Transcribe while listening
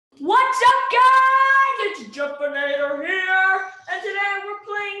What's up, guys? It's Jumpinator here, and today we're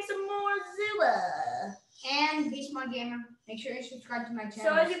playing some more Zooba. And be smart gamer. Make sure you subscribe to my channel.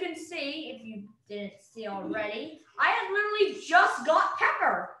 So as you can see, if you didn't see already, I had literally just got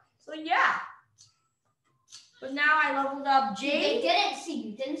Pepper. So yeah. But now I leveled up Jade. They didn't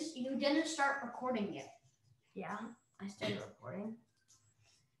see you didn't start recording yet. Yeah, I started recording.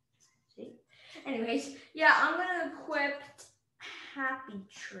 See? Anyways, yeah, I'm gonna equip Happy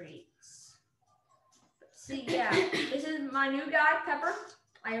Treats. See, yeah, this is my new guy, Pepper.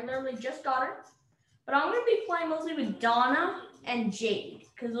 I literally just got her. But I'm gonna be playing mostly with Donna and Jade,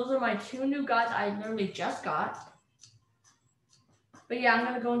 because those are my two new guys I literally just got. But yeah, I'm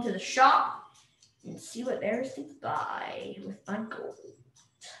gonna go into the shop and see what there is to buy with my gold.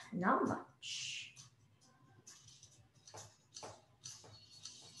 Not much.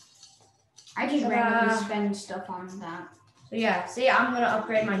 I just randomly spend stuff on that. So yeah, see, I'm gonna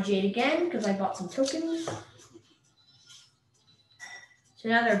upgrade my Jade again because I bought some tokens. So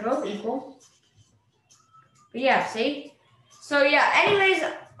now they're both equal. But yeah, see? So yeah, anyways,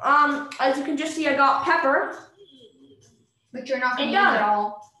 as you can just see, I got Pepper. But you're not gonna use it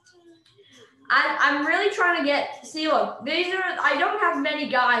all. I'm really trying to get, see look, I don't have many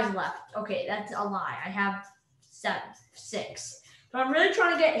guys left. Okay, that's a lie. I have 6. But I'm really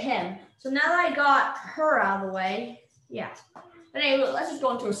trying to get him. So now that I got her out of the way, yeah. But anyway, let's just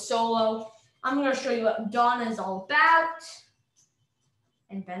go into a solo. I'm gonna show you what Donna is all about.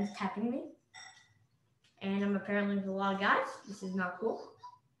 And Ben's tapping me. And I'm apparently with a lot of guys. This is not cool.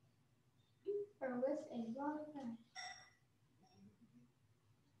 You are with a lot of guys.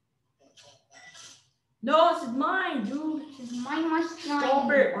 No, this is mine, dude. This is mine.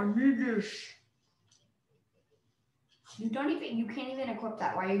 Stop it. I need this. You can't even equip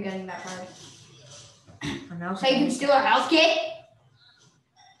that. Why are you getting that card? So you can steal a house kit?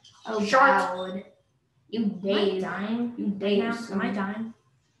 Oh, Short. You Dave. You Dave. Am I dying?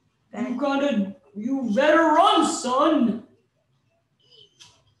 You better run, son.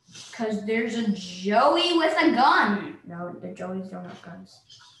 Because there's a Joey with a gun. No, the Joeys don't have guns.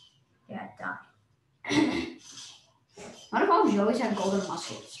 Yeah, die. What if all Joeys have golden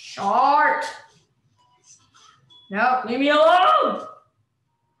muskets? Short. No, leave me alone.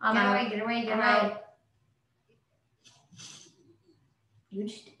 Get away. You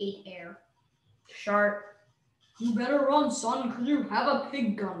just ate air. Short. You better run, son, because you have a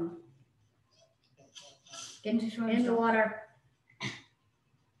pig gun. Get into the water.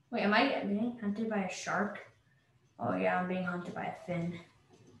 Wait, am I being hunted by a shark? Oh yeah, I'm being hunted by a fin.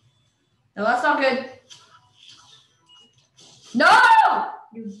 No, that's not good. No!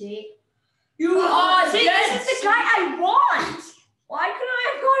 You did. See, this is the guy I want. Why couldn't I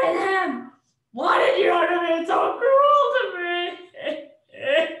have gotten him? Why did you have to be so cruel to me?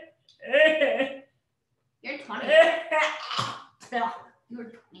 You're 20. You're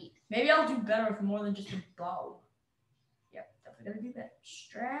 20. Maybe I'll do better with more than just a bow. Yep, definitely gonna do that.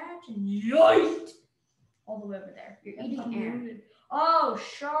 Stretch and yoit! All the way over there. You're eating air. Oh,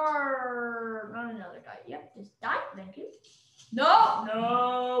 sure. Not another guy. Yep, just die. Thank you.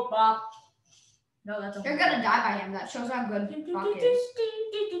 No, Bob. No, that's a You're gonna die by him. That shows how good Buck is.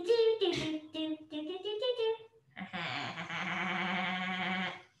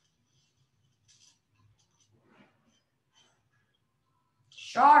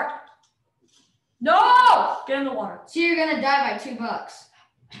 Shark. No! Get in the water. So you're gonna die by $2.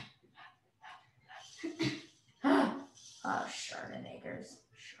 Chardonnagers.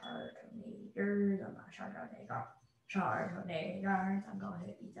 I'm not Chardonnay. I'm going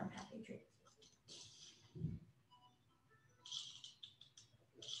to eat some Happy Treats.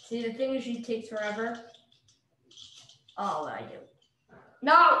 See, the thing is, she takes forever. Oh, what I do?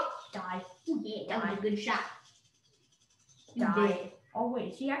 No! Die. Yeah, that was a good shot. Die. Oh,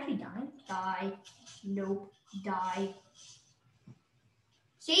 wait, is she actually dying? Die. Nope. Die.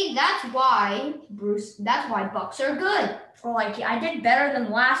 See, that's why Bucks are good. Well, like, I did better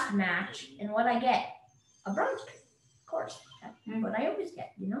than last match, and what I get? A bronze pick. Of course. That's what I always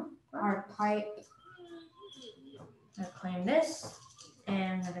get, you know? Our pipe. I'm gonna claim this,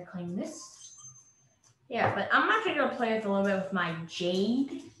 and I'm gonna claim this. Yeah, but I'm actually gonna play with a little bit with my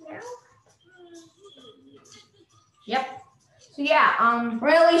Jade now. Yep. So yeah,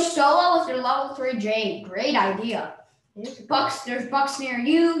 really solo with your level 3 Jade. Great idea. There's Bucks near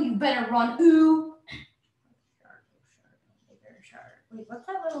you. You better run. Ooh. Wait, what's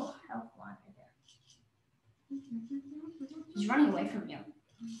that little health line right there? He's running away from you.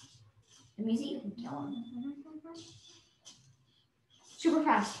 It means that you can kill him. Super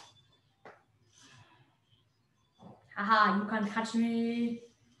fast. Haha, you can't catch me.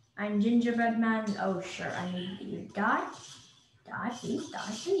 I'm gingerbread man. Oh, sure. I need you to die. Die, please. Die,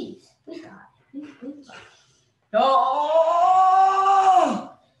 please. Please die. Please, please die. No!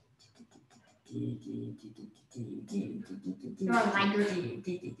 You're a liger.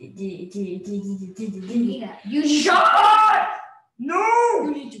 You need Shut! No!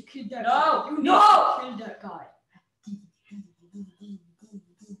 You need to kill that No! guy. You need No! to kill that guy.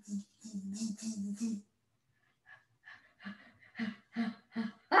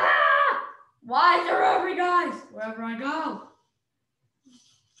 Ah! Why is there every guys? Wherever I go.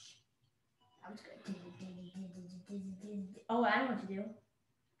 That was good. Oh, I know what to do.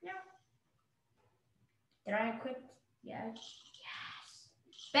 No. Did I equip? Yes. Yes.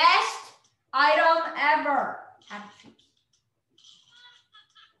 Best item ever. Happy treats.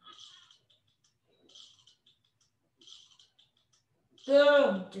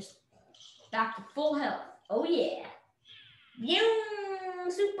 Boom. Just back to full health. Oh, yeah.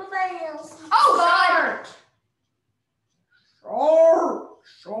 Super fails. Oh, God.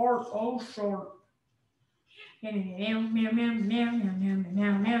 Short. Oh, short. Grab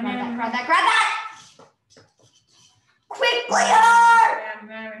that. Quickly, hard.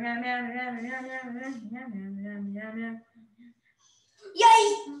 Yay.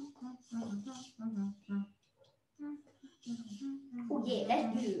 Oh, yeah,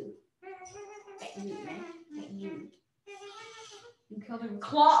 that's you. That's you, man. That's you. You killed him.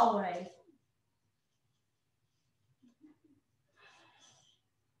 Claw away.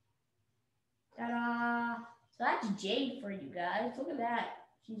 Ta-da! So that's Jade for you guys. Look at that.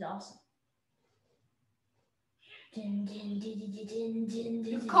 She's awesome.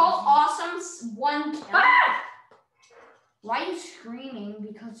 You call awesome one kill? Ah! Why are you screaming?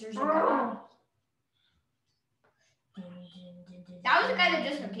 Because there's a guy. That was the guy that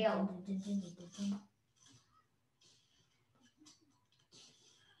just got killed.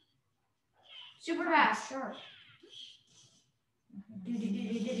 Super fast. Sure. Did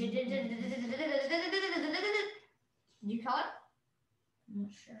you kill it? I'm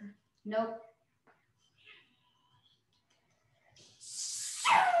not sure. Nope.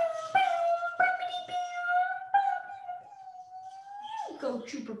 Go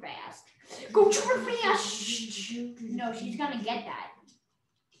super fast. Go super fast. No, she's gonna get that.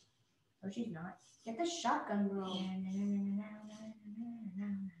 Oh, she's not. Get the shotgun, bro.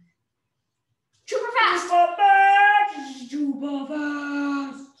 Super fast! Super fast! Super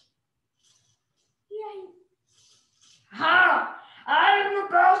fast! Yay! Ha! I'm the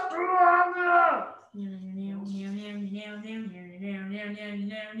best runner!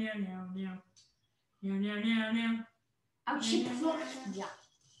 Ouch, she blocked. Yeah.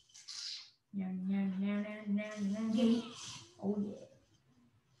 Oh yeah.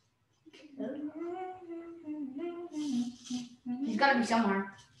 He's gotta be somewhere.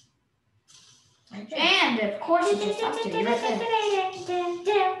 And of course he just up to you right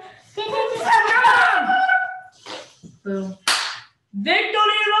there. Boom.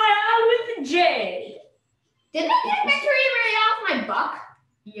 Victory Royale with Jade. Didn't I get victory right off my buck?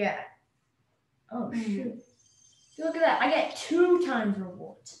 Yeah. Oh shoot. Look at that. I get 2 times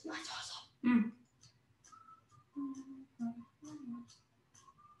rewards. That's awesome.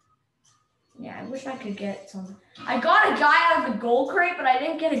 Yeah, I wish I could get some. I got a guy out of the gold crate, but I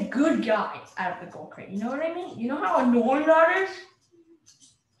didn't get a good guy out of the gold crate. You know what I mean? You know how annoying that is?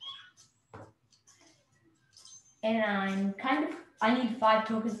 And I need 5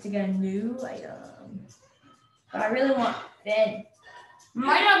 tokens to get a new item. But I really want Finn.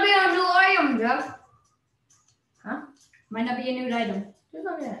 Might not be a new item, Jeff. Huh? Might not be a new item. Just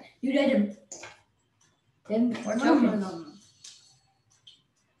look at that. New item. Then Or tokens. no.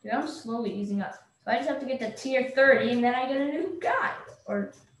 Dude, I'm slowly easing up. So I just have to get to tier 30 and then I get a new guy.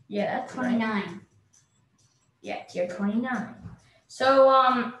 Or, yeah, that's 29. Right. Yeah, tier 29. So,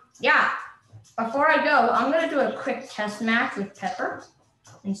 yeah. Before I go, I'm going to do a quick test match with Pepper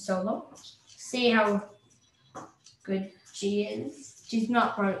in solo. See how good she is. She's probably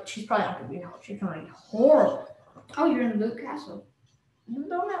not going to be helpful. She's going to be horrible. Oh, you're in Loot Castle. You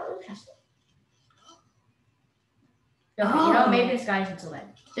don't have Loot Castle. Okay, you know, maybe this guy's into it.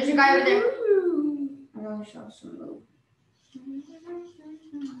 There's a guy over there. I really saw some loot.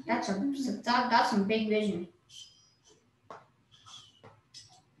 That's some big vision.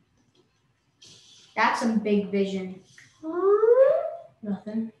 That's some big vision.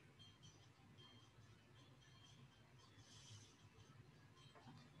 Nothing.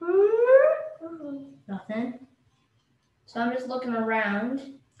 Nothing. So I'm just looking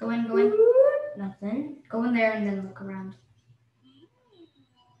around. Go in. Nothing. Go in there and then look around.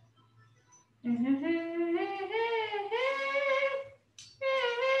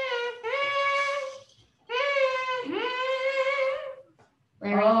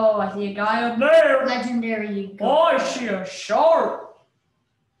 Larry. Oh, I see a guy up there. Legendary. Oh, I see a shark.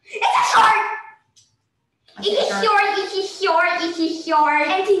 It's a shark! I see a shark. It's a shark.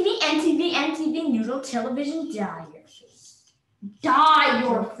 NTV, noodle television, die your face. Die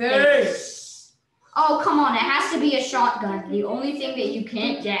your face. Oh, come on. It has to be a shotgun. The only thing that you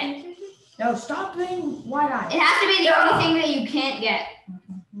can't get. No, stop being wide-eyed. It has to be the only thing that you can't get.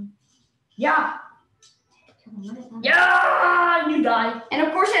 Yeah. Yeah, you die. And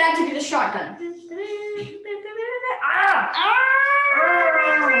of course it had to be the shotgun.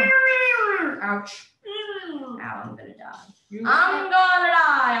 Ouch. Now I'm gonna die. I'm gonna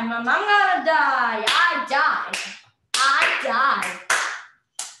die. I'm gonna die. I died.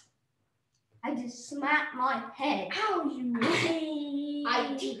 I just smacked my head. Ow, you hit me. I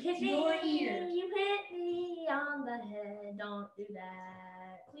hit your ear. You hit me on the head. Don't do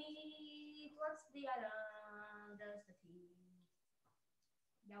that. Please, what's the item? Does the P?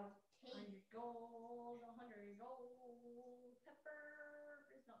 No. 100 gold. 100 gold. Pepper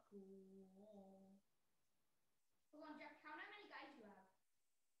is not cool. Hold on, Jack. Count how many guys you have.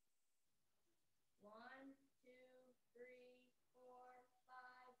 1, 2, 3, 4,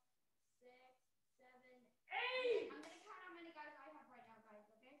 5, 6, 7, 8. I'm gonna count how many guys I have right now, guys.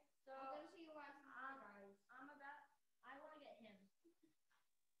 Okay. So I'm gonna see who has more guys. I want to get him.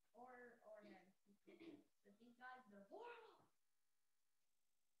 Or him. But these guys, they're horrible.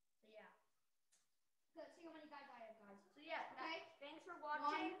 So yeah. Let's see how many guys I have, guys. So yeah. Okay. Thanks for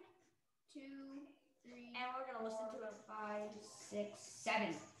watching. 1, 2, 3. And we're gonna listen to it. 5, 6,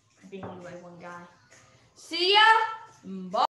 7. Being only by one guy. See ya. Bye.